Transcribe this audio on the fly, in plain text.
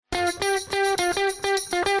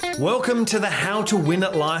Welcome to the How to Win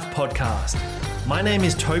at Life podcast. My name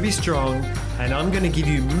is Toby Strong, and I'm going to give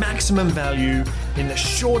you maximum value in the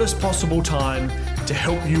shortest possible time to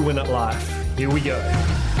help you win at life. Here we go.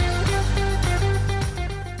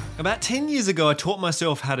 About 10 years ago, I taught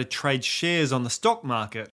myself how to trade shares on the stock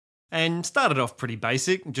market and started off pretty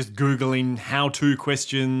basic, just Googling how-to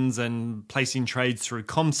questions and placing trades through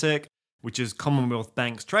CommSec, which is Commonwealth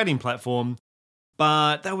Bank's trading platform.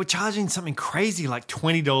 But they were charging something crazy like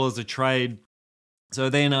 $20 a trade. So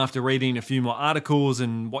then after reading a few more articles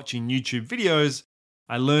and watching YouTube videos,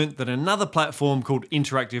 I learned that another platform called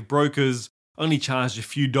Interactive Brokers only charged a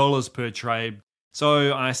few dollars per trade.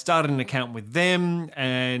 So I started an account with them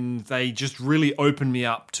and they just really opened me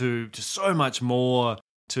up to so much more,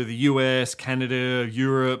 to the US, Canada,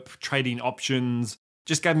 Europe, trading options.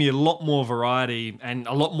 Just gave me a lot more variety and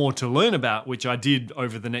a lot more to learn about, which I did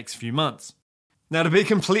over the next few months. Now, to be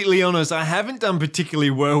completely honest, I haven't done particularly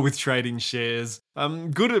well with trading shares.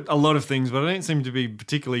 I'm good at a lot of things, but I don't seem to be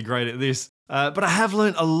particularly great at this. But I have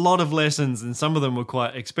learned a lot of lessons, and some of them were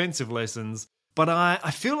quite expensive lessons. But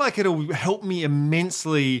I feel like it'll help me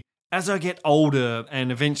immensely as I get older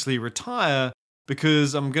and eventually retire,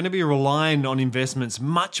 because I'm going to be relying on investments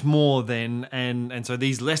much more then, and so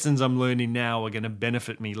these lessons I'm learning now are going to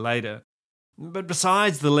benefit me later. But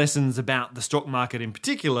besides the lessons about the stock market in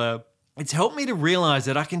particular, it's helped me to realize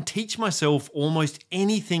that I can teach myself almost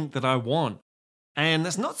anything that I want. And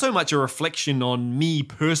that's not so much a reflection on me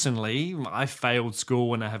personally. I failed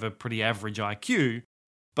school and I have a pretty average IQ.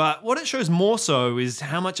 But what it shows more so is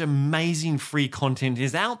how much amazing free content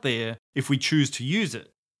is out there if we choose to use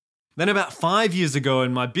it. Then about 5 years ago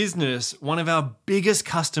in my business, one of our biggest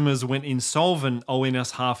customers went insolvent, owing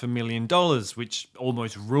us $500,000, which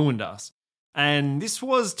almost ruined us. And this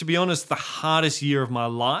was, to be honest, the hardest year of my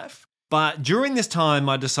life. But during this time,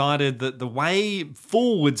 I decided that the way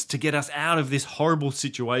forwards to get us out of this horrible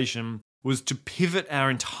situation was to pivot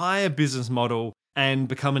our entire business model and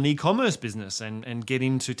become an e-commerce business and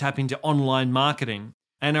tap into online marketing.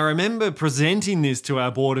 And I remember presenting this to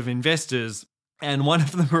our board of investors, and one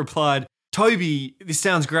of them replied, "Toby, this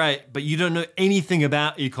sounds great, but you don't know anything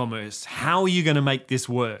about e-commerce. How are you going to make this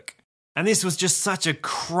work?" And this was just such a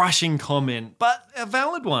crushing comment, but a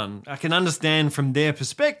valid one. I can understand from their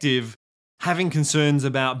perspective having concerns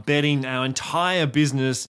about betting our entire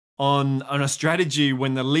business on a strategy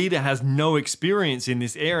when the leader has no experience in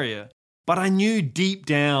this area. But I knew deep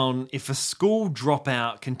down, if a school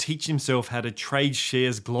dropout can teach himself how to trade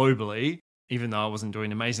shares globally, even though I wasn't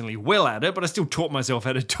doing amazingly well at it, but I still taught myself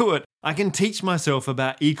how to do it, I can teach myself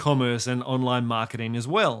about e-commerce and online marketing as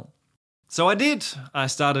well. So I did. I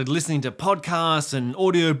started listening to podcasts and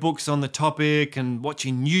audiobooks on the topic and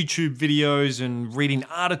watching YouTube videos and reading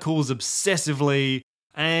articles obsessively.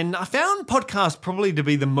 And I found podcasts probably to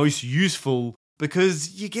be the most useful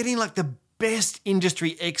because you're getting like the best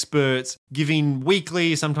industry experts giving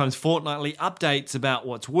weekly, sometimes fortnightly updates about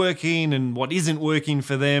what's working and what isn't working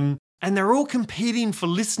for them. And they're all competing for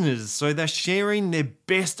listeners, so they're sharing their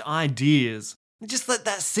best ideas. Just let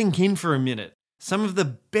that sink in for a minute. Some of the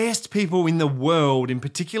best people in the world in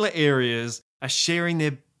particular areas are sharing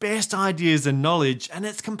their best ideas and knowledge, and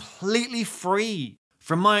it's completely free.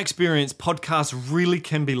 From my experience, podcasts really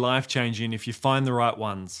can be life-changing if you find the right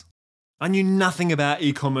ones. I knew nothing about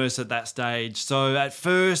e-commerce at that stage, so at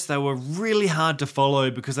first they were really hard to follow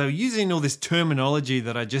because they were using all this terminology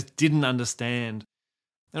that I just didn't understand.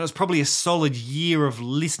 And it was probably a solid year of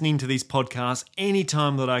listening to these podcasts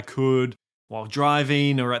anytime that I could, while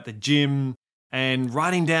driving or at the gym, and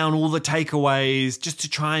writing down all the takeaways just to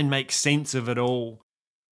try and make sense of it all.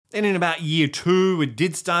 Then in about year 2, it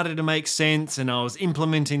did start to make sense and I was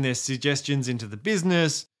implementing their suggestions into the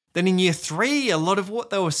business. Then in year 3, a lot of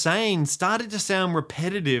what they were saying started to sound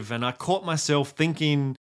repetitive and I caught myself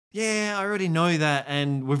thinking, yeah, I already know that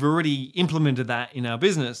and we've already implemented that in our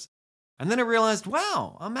business. And then I realized,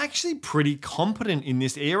 wow, I'm actually pretty competent in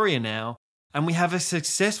this area now and we have a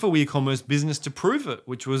successful e-commerce business to prove it,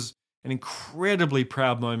 which was an incredibly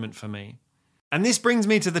proud moment for me. And this brings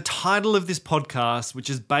me to the title of this podcast, which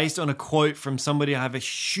is based on a quote from somebody I have a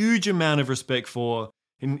huge amount of respect for.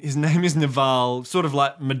 And his name is Naval, sort of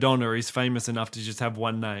like Madonna. He's famous enough to just have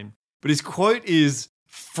one name. But his quote is,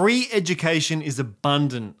 "Free education is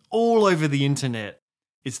abundant all over the internet.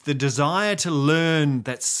 It's the desire to learn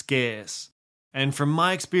that's scarce." And from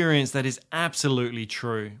my experience, that is absolutely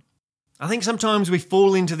true. I think sometimes we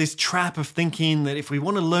fall into this trap of thinking that if we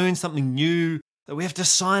want to learn something new, that we have to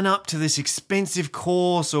sign up to this expensive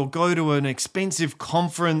course or go to an expensive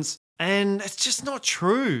conference. And it's just not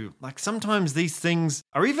true. Like sometimes these things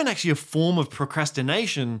are even actually a form of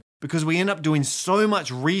procrastination because we end up doing so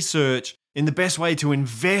much research in the best way to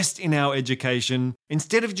invest in our education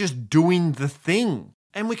instead of just doing the thing.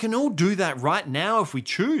 And we can all do that right now if we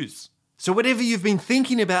choose. So whatever you've been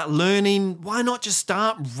thinking about learning, why not just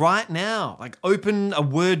start right now? Like open a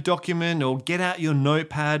Word document or get out your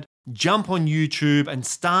notepad, jump on YouTube and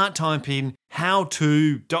start typing how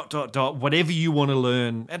to ... whatever you want to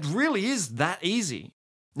learn. It really is that easy.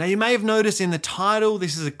 Now you may have noticed in the title,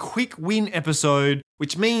 this is a quick win episode,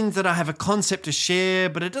 which means that I have a concept to share,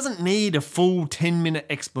 but it doesn't need a full 10-minute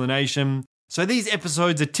explanation. So these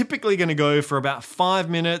episodes are typically going to go for about 5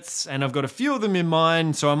 minutes, and I've got a few of them in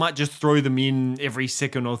mind, so I might just throw them in every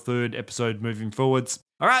second or third episode moving forwards.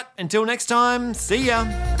 All right, until next time, see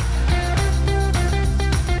ya.